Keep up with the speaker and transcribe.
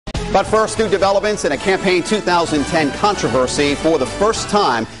But first, new developments in a campaign 2010 controversy. For the first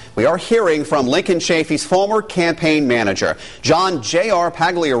time, we are hearing from Lincoln Chafee's former campaign manager. John J.R.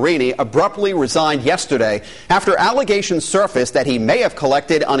 Pagliarini abruptly resigned yesterday after allegations surfaced that he may have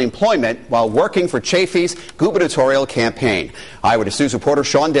collected unemployment while working for Chafee's gubernatorial campaign. Eyewitness News reporter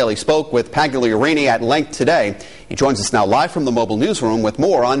Sean Daly spoke with Pagliarini at length today. He joins us now live from the mobile newsroom with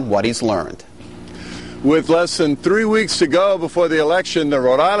more on what he's learned. With less than 3 weeks to go before the election, the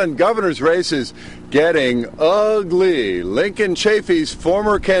Rhode Island governor's race is getting ugly. Lincoln Chafee's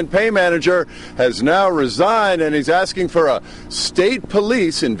former campaign manager has now resigned, and he's asking for a state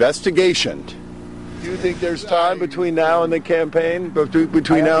police investigation. Do you think there's time between now and the campaign,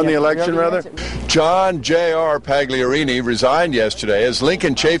 between now and the election, rather? John J.R. Pagliarini resigned yesterday as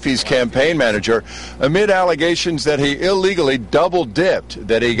Lincoln Chafee's campaign manager amid allegations that he illegally double-dipped,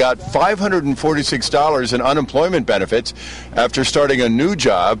 that he got $546 in unemployment benefits after starting a new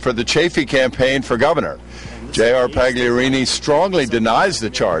job for the Chafee campaign for governor. J.R. Pagliarini strongly denies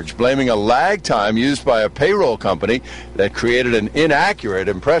the charge, blaming a lag time used by a payroll company that created an inaccurate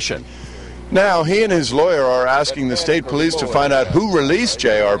impression. Now, he and his lawyer are asking the state police to find out who released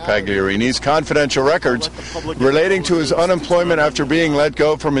J.R. Pagliarini's confidential records relating to his unemployment after being let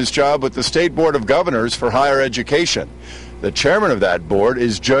go from his job with the State Board of Governors for Higher Education. The chairman of that board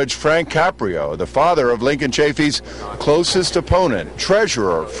is Judge Frank Caprio, the father of Lincoln Chafee's closest opponent,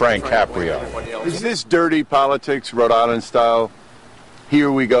 Treasurer Frank Caprio. Is this dirty politics, Rhode Island style? Here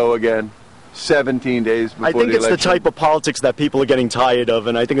we go again. 17 days before the election. I think it's the type of politics that people are getting tired of,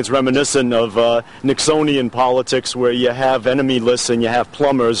 and I think it's reminiscent of Nixonian politics where you have enemy lists and you have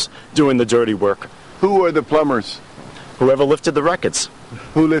plumbers doing the dirty work. Who are the plumbers? Whoever lifted the records.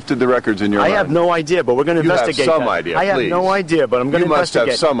 Who lifted the records in your mind? I have no idea, but we're going to investigate that. You have some idea, I have no idea, but I'm going to investigate.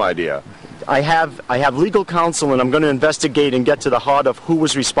 You must have some idea. I have legal counsel, and I'm going to investigate and get to the heart of who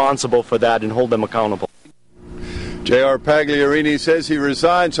was responsible for that and hold them accountable. J.R. Pagliarini says he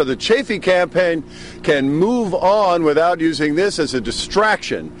resigned so the Chafee campaign can move on without using this as a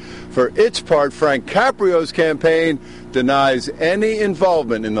distraction. For its part, Frank Caprio's campaign denies any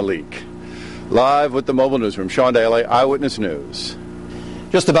involvement in the leak. Live with the mobile newsroom, Sean Daly, Eyewitness News.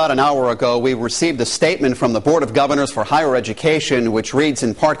 Just about an hour ago, we received a statement from the Board of Governors for Higher Education, which reads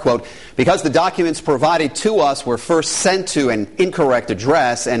in part, quote, because the documents provided to us were first sent to an incorrect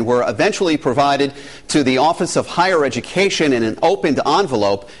address and were eventually provided to the Office of Higher Education in an opened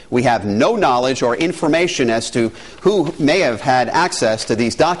envelope, we have no knowledge or information as to who may have had access to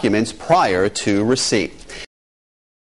these documents prior to receipt.